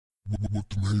What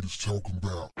the haters talking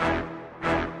about?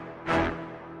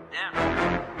 Yeah.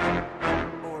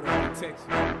 Order of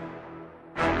protection.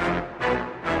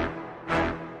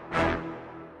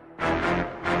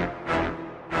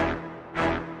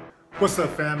 What's up,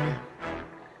 family?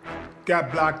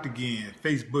 Got blocked again.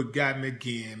 Facebook got me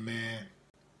again, man.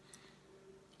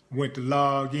 Went to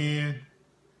log in,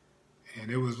 and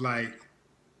it was like,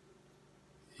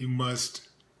 you must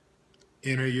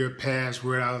enter your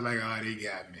password. I was like, oh, they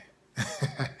got me.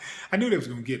 I knew they was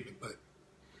going to get me, but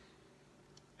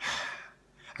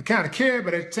I kind of cared,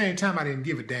 but at the same time, I didn't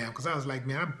give a damn because I was like,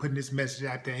 man, I'm putting this message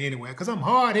out there anyway because I'm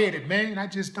hard-headed, man. I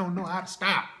just don't know how to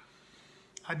stop.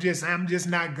 I'm just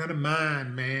not going to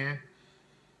mind, man.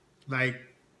 Like,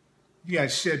 you got to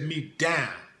shut me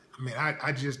down. I mean,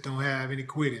 I just don't have any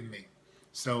quit in me.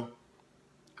 So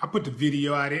I put the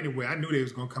video out anyway. I knew they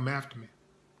was going to come after me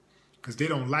because they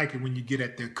don't like it when you get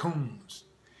at their coons.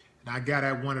 And I got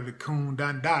at one of the coon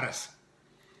dandadas,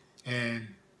 and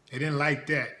they didn't like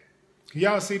that. Can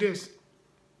y'all see this?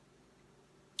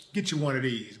 Get you one of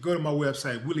these. Go to my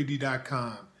website,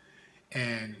 willied.com,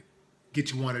 and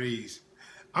get you one of these.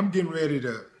 I'm getting ready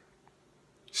to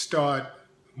start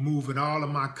moving all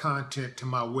of my content to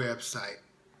my website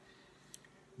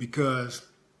because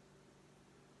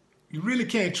you really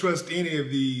can't trust any of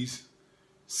these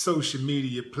social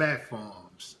media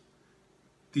platforms.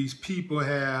 These people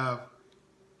have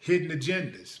hidden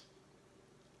agendas.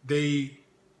 They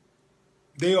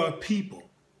are people.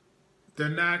 They're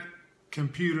not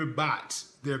computer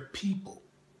bots. They're people.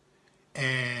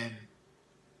 And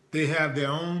they have their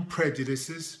own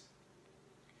prejudices.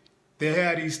 They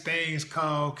have these things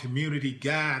called community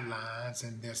guidelines,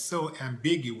 and they're so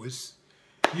ambiguous.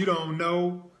 You don't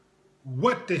know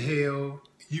what the hell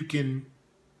you can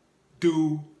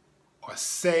do or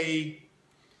say.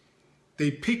 They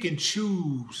pick and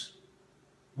choose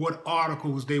what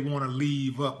articles they want to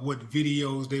leave up, what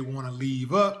videos they want to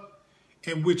leave up,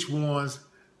 and which ones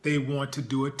they want to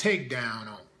do a takedown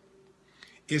on.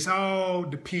 It all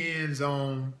depends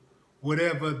on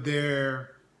whatever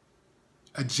their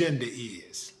agenda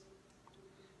is.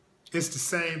 It's the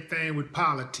same thing with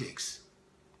politics.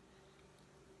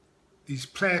 These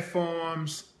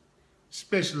platforms,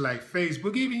 especially like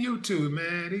Facebook, even YouTube,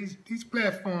 man, these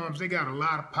platforms, they got a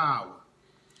lot of power.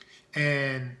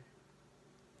 And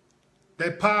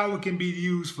that power can be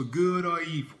used for good or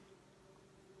evil.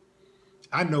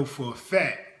 I know for a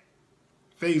fact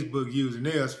Facebook using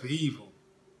theirs for evil.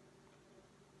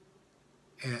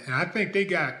 And I think they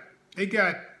got,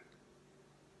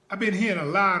 I've been hearing a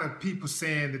lot of people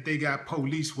saying that they got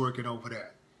police working over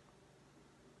there.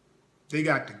 They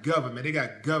got the government, they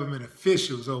got government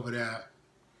officials over there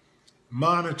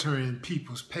monitoring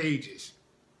people's pages.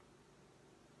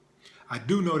 I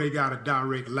do know they got a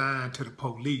direct line to the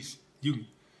police. The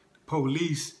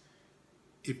police,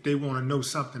 if they want to know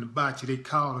something about you, they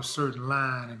call a certain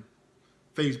line and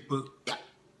Facebook, yeah,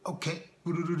 okay,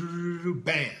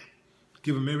 bam.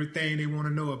 Give them everything they want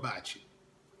to know about you.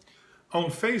 On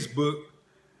Facebook,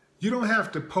 you don't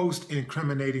have to post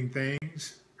incriminating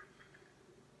things.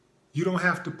 You don't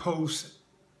have to post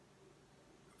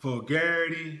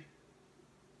vulgarity.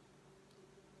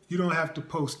 You don't have to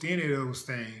post any of those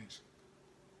things,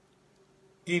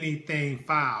 anything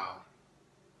foul,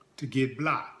 to get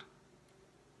blocked.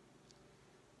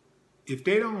 If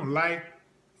they don't like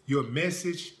your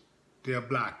message, they'll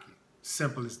block you.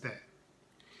 Simple as that.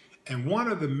 And one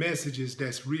of the messages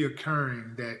that's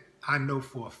reoccurring that I know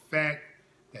for a fact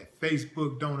that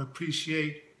Facebook don't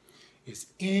appreciate is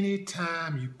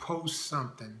anytime you post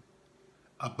something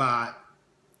about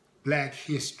Black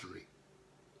history.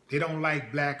 They don't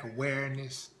like Black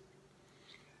awareness.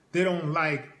 They don't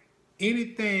like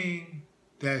anything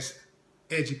that's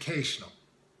educational,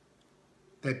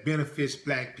 that benefits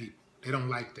Black people. They don't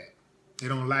like that. They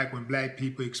don't like when Black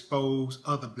people expose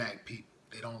other Black people.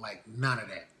 They don't like none of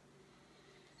that.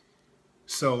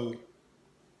 So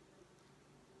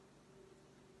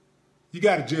you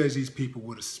got to judge these people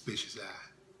with a suspicious eye.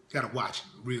 You got to watch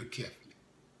them real carefully.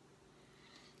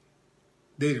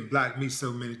 They done blocked me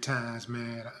so many times,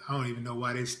 man. I don't even know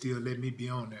why they still let me be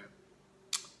on there.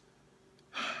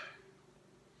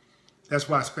 That's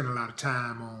why I spend a lot of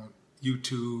time on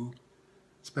YouTube,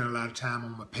 spend a lot of time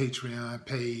on my Patreon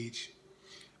page.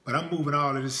 But I'm moving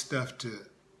all of this stuff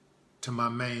to my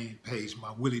main page,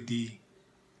 my willied.com.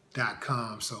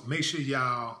 So make sure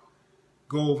y'all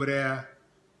go over there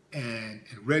and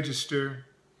register,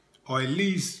 or at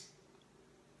least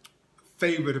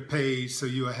favor the page so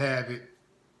you'll have it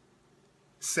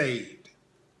saved.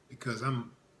 Because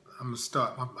I'm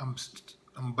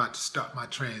about to start my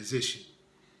transition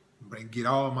Get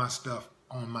all my stuff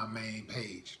on my main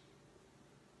page.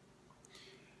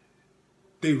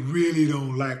 They really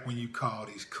don't like when you call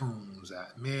these coons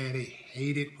out. Man, they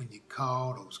hate it when you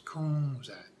call those coons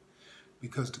out.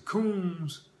 Because the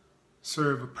coons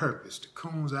serve a purpose. The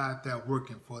coons are out there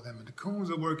working for them. And the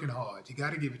coons are working hard. You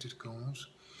got to give it to the coons.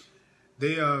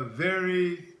 They are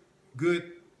very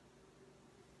good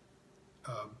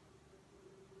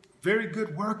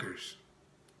workers.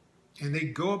 And they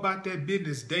go about their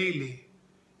business daily.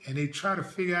 And they try to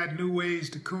figure out new ways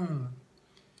to coon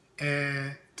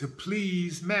and to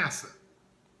please massa.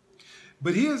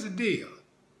 But here's the deal.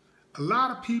 A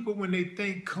lot of people, when they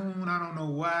think coon, I don't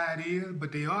know why it is,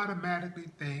 but they automatically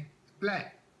think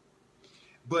black.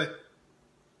 But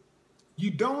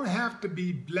you don't have to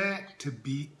be black to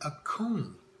be a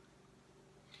coon.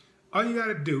 All you got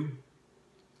to do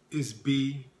is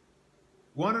be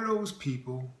one of those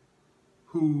people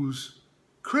whose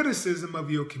criticism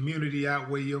of your community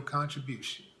outweigh your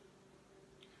contribution.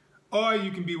 Or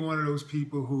you can be one of those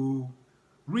people who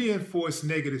reinforce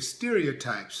negative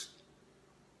stereotypes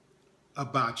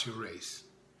about your race.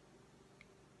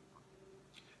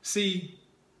 See,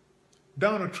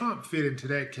 Donald Trump fit into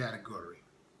that category.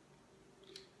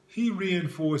 He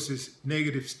reinforces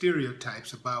negative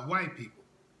stereotypes about white people.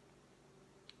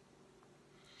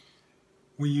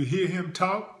 When you hear him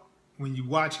talk, when you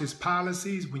watch his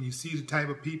policies, when you see the type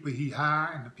of people he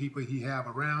hire and the people he have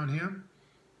around him,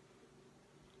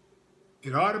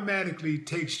 it automatically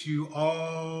takes you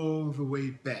all the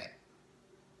way back.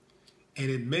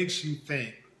 And it makes you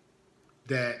think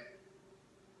that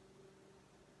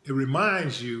it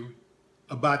reminds you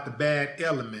about the bad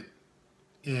element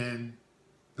in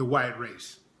the white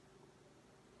race.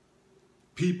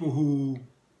 People who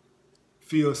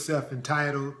feel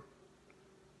self-entitled,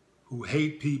 who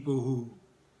hate people who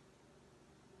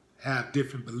have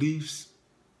different beliefs,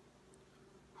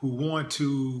 who want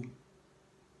to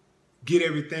get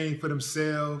everything for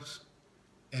themselves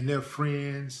and their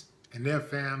friends and their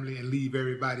family and leave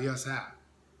everybody else out,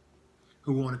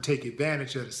 who want to take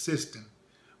advantage of the system,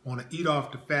 want to eat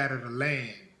off the fat of the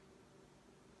land,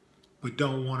 but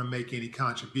don't want to make any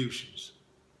contributions.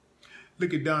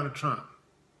 Look at Donald Trump.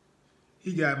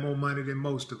 He got more money than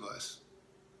most of us,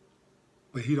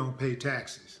 but he don't pay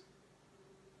taxes.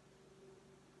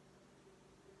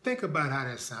 Think about how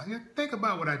that sounds. Think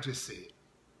about what I just said.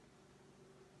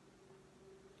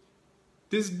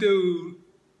 This dude,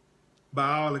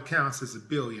 by all accounts, is a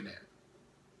billionaire.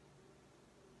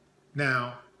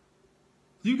 Now,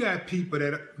 you got people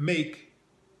that make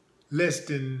less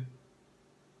than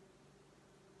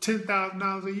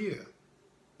 $10,000 a year,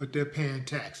 but they're paying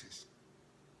taxes.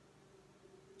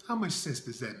 How much sense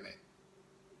does that make?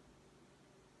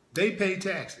 They pay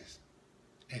taxes,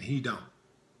 and he don't.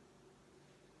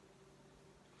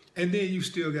 And then you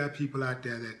still got people out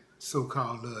there that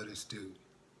so-called love this dude.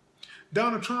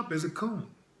 Donald Trump is a coon.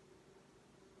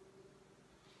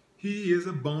 He is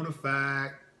a bona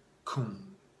fide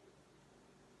coon.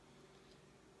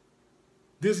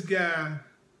 This guy,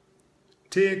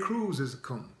 Ted Cruz, is a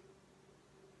coon.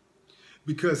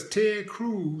 Because Ted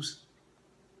Cruz'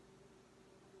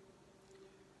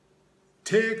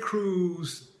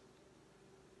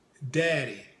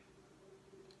 daddy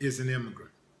is an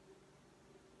immigrant.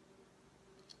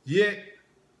 Yet,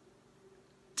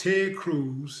 Ted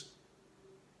Cruz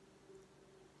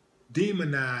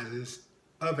demonizes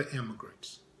other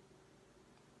immigrants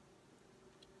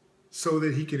so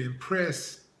that he can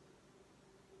impress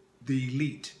the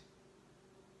elite,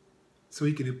 so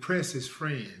he can impress his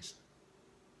friends.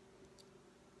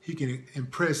 He can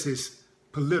impress his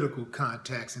political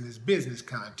contacts and his business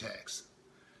contacts.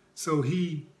 So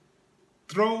he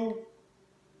throw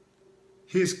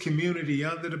his community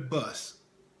under the bus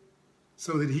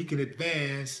so that he can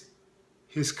advance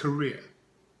his career.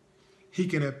 He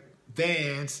can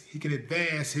advance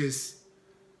his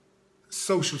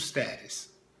social status.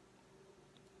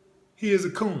 He is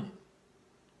a coon.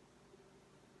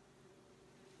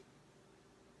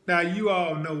 Now, you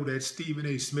all know that Stephen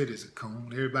A. Smith is a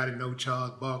coon. Everybody know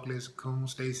Charles Barkley is a coon.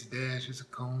 Stacey Dash is a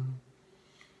coon.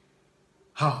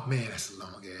 Oh, man, that's a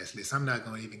long-ass list. I'm not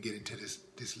going to even get into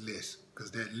this list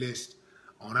because that list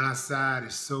on our side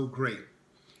is so great.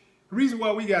 The reason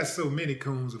why we got so many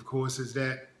coons, of course, is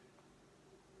that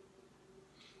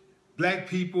black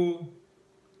people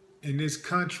in this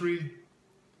country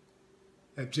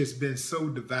have just been so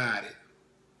divided.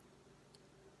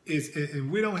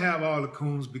 And we don't have all the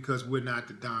coons because we're not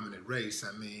the dominant race.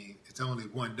 I mean, it's only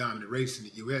one dominant race in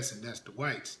the U.S., and that's the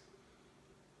whites.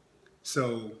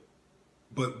 So,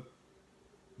 but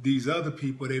these other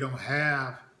people, they don't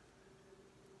have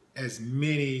as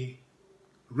many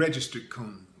registered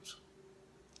coons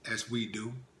as we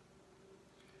do,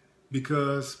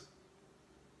 because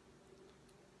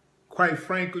quite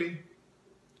frankly,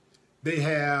 they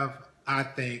have, I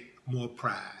think, more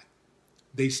pride.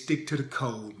 They stick to the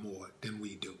code more than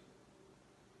we do.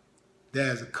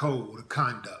 There's a code, a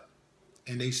conduct,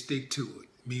 and they stick to it,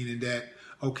 meaning that,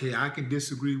 okay, I can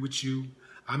disagree with you.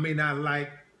 I may not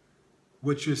like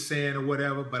what you're saying or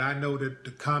whatever, but I know that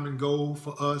the common goal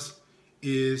for us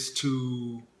is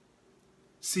to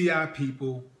see our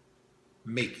people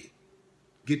make it,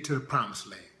 get to the promised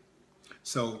land.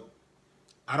 So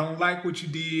I don't like what you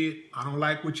did. I don't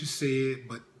like what you said,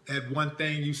 but that one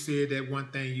thing you said, that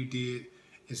one thing you did,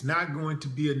 is not going to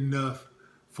be enough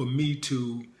for me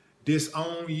to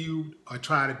disown you or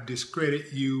try to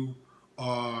discredit you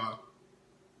or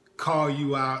call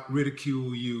you out,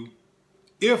 ridicule you,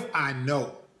 if I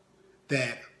know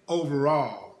that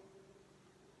overall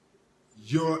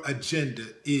your agenda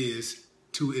is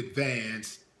to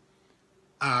advance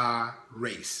our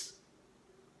race.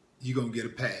 You're going to get a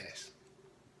pass.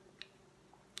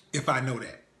 If I know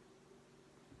that.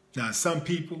 Now, some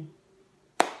people,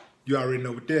 you already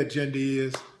know what their agenda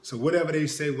is. So whatever they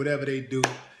say, whatever they do,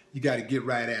 you got to get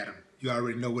right at them. You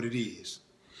already know what it is.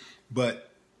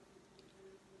 But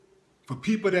for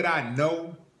people that I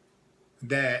know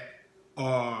that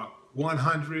are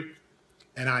 100,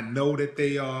 and I know that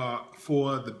they are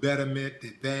for the betterment, the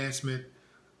advancement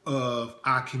of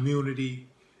our community,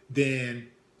 then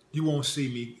you won't see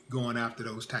me going after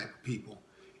those type of people.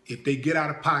 If they get out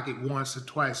of pocket once or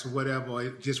twice or whatever, or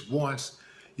just once,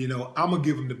 you know, I'm going to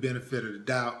give them the benefit of the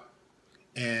doubt.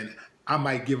 And I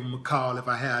might give them a call if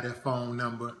I have their phone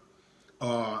number,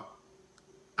 or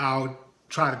I'll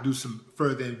try to do some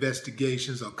further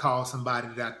investigations or call somebody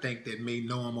that I think that may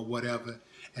know them or whatever,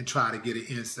 and try to get an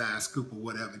inside scoop or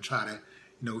whatever, and try to, you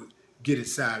know, get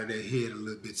inside of their head a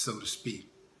little bit, so to speak.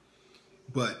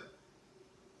 But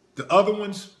the other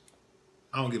ones,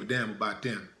 I don't give a damn about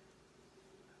them.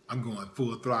 I'm going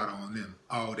full throttle on them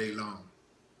all day long.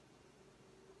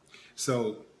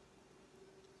 So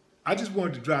I just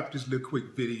wanted to drop this little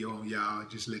quick video on y'all,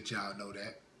 just let y'all know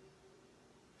that.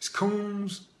 It's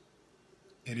coons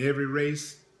in every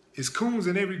race. It's coons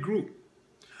in every group.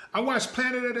 I watched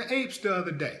Planet of the Apes the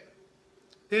other day.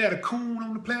 They had a coon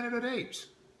on the Planet of the Apes.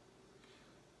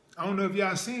 I don't know if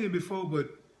y'all seen it before, but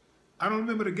I don't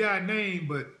remember the guy's name,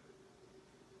 but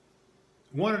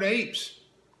one of the apes,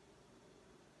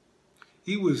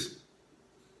 he was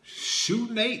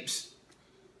shooting apes.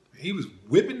 He was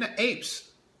whipping the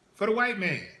apes for the white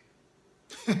man.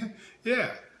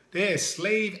 Yeah, they had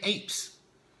slave apes.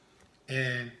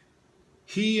 And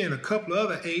he and a couple of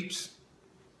other apes,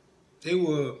 they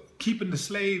were keeping the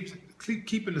slave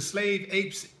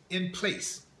apes in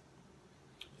place.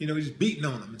 You know, just beating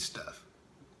on them and stuff.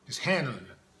 Just handling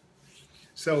them.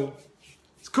 So,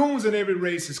 it's coons in every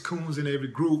race, it's coons in every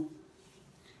group.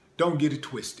 Don't get it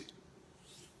twisted.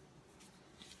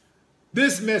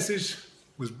 This message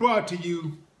was brought to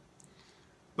you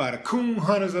by the Coon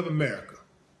Hunters of America.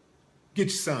 Get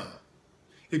your some.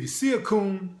 If you see a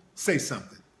coon, say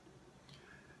something.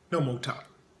 No more talk.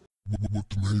 What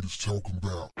the haters talking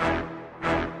about?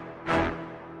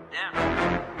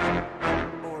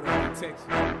 Order of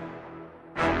protection.